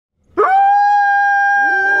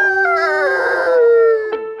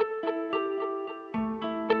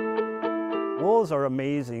whales are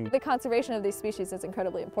amazing. The conservation of these species is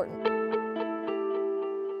incredibly important.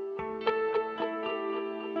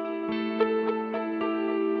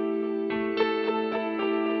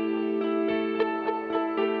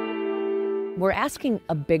 We're asking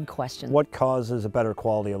a big question. What causes a better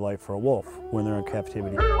quality of life for a wolf when they're in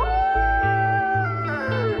captivity?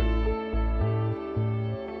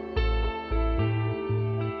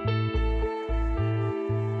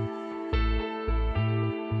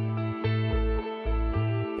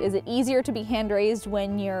 Is it easier to be hand-raised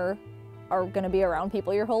when you're going to be around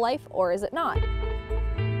people your whole life, or is it not?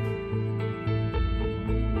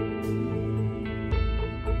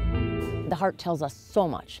 The heart tells us so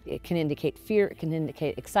much. It can indicate fear, it can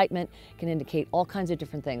indicate excitement, it can indicate all kinds of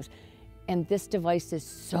different things. And this device is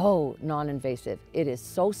so non-invasive. It is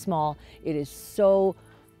so small, it is so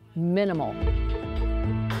minimal.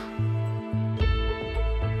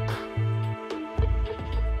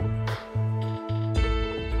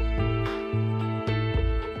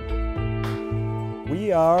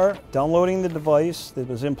 We are downloading the device that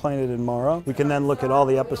was implanted in Mara. We can then look at all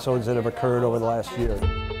the episodes that have occurred over the last year.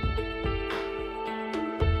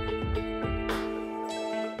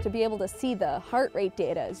 To be able to see the heart rate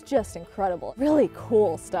data is just incredible. Really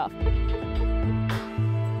cool stuff.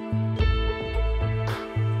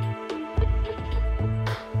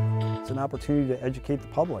 It's an opportunity to educate the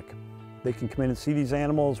public. They can come in and see these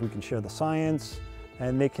animals, we can share the science,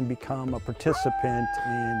 and they can become a participant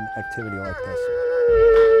in activity like this.